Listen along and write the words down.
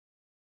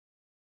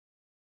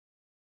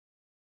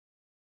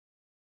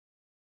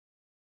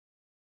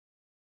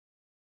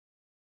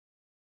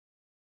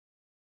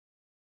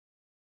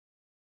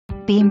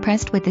be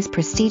impressed with this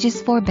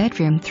prestigious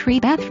 4-bedroom,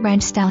 3-bath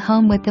ranch-style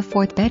home with the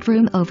 4th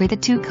bedroom over the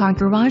 2-car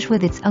garage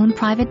with its own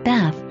private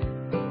bath.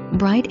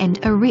 Bright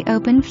and airy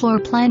open floor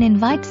plan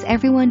invites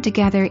everyone to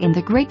gather in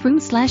the great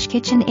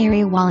room/kitchen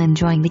area while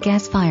enjoying the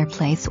gas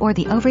fireplace or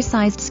the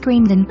oversized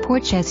screened-in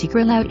porch as you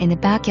grill out in the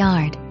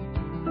backyard.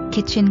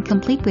 Kitchen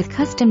complete with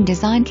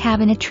custom-designed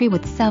cabinetry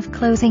with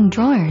self-closing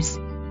drawers,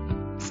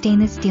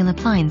 stainless steel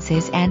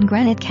appliances and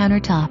granite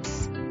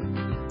countertops.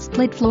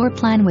 Split floor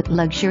plan with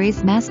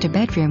luxurious master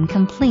bedroom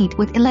complete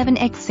with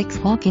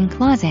 11x6 walk-in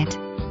closet,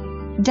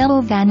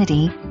 double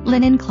vanity,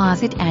 linen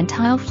closet and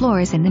tile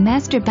floors in the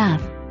master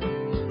bath.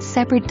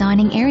 Separate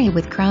dining area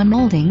with crown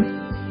molding.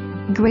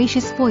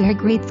 Gracious foyer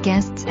greets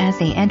guests as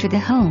they enter the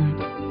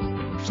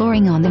home.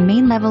 Flooring on the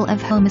main level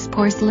of home is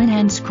porcelain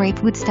and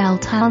scrape wood style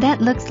tile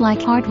that looks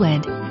like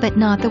hardwood, but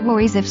not the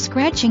worries of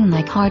scratching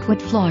like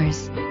hardwood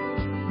floors.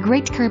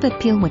 Great curb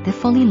appeal with the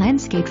fully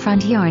landscaped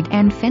front yard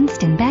and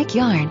fenced-in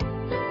backyard.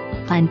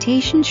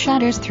 Plantation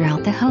shutters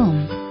throughout the home.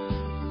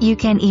 You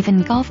can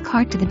even golf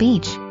cart to the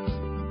beach.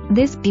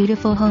 This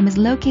beautiful home is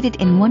located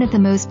in one of the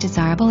most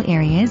desirable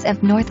areas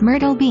of North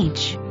Myrtle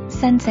Beach,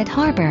 Sunset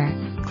Harbour,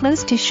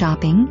 close to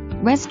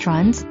shopping,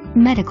 restaurants,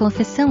 medical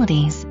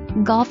facilities,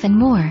 golf and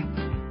more.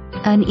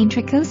 An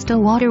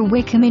Intracoastal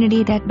Waterway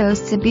community that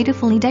boasts a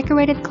beautifully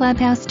decorated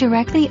clubhouse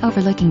directly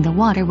overlooking the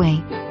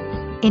waterway.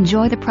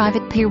 Enjoy the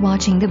private pier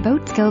watching the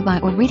boats go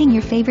by or reading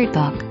your favorite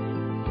book.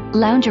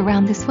 Lounge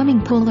around the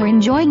swimming pool or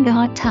enjoying the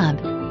hot tub.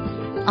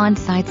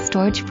 On-site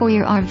storage for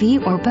your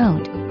RV or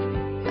boat.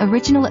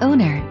 Original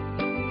owner.